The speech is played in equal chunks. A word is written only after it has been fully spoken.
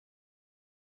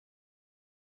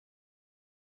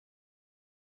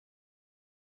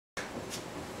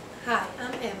Hi,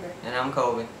 I'm Amber. And I'm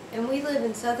Colby. And we live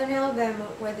in southern Alabama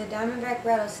where the Diamondback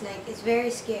Rattlesnake is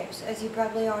very scarce, as you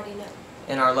probably already know.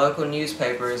 In our local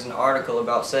newspaper is an article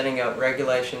about setting up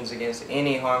regulations against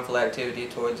any harmful activity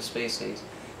toward the species.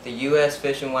 The U.S.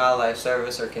 Fish and Wildlife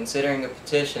Service are considering a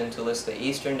petition to list the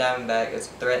eastern diamondback as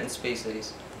a threatened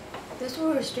species. This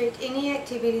will restrict any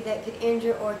activity that could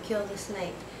injure or kill the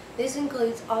snake. This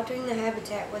includes altering the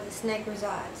habitat where the snake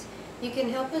resides. You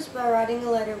can help us by writing a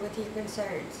letter with your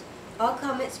concerns. All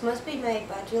comments must be made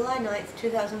by July 9th,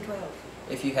 2012.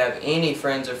 If you have any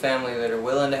friends or family that are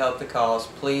willing to help the cause,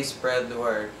 please spread the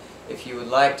word. If you would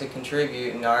like to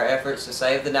contribute in our efforts to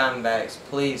save the diamondbacks,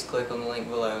 please click on the link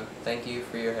below. Thank you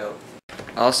for your help.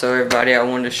 Also, everybody, I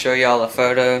wanted to show y'all a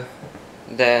photo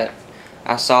that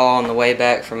I saw on the way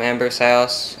back from Amber's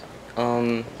house.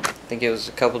 I think it was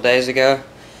a couple days ago,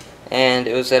 and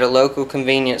it was at a local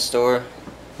convenience store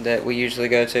that we usually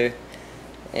go to,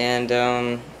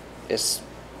 and it's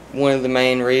one of the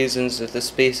main reasons that the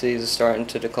species is starting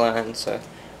to decline, so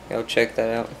go check that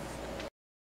out.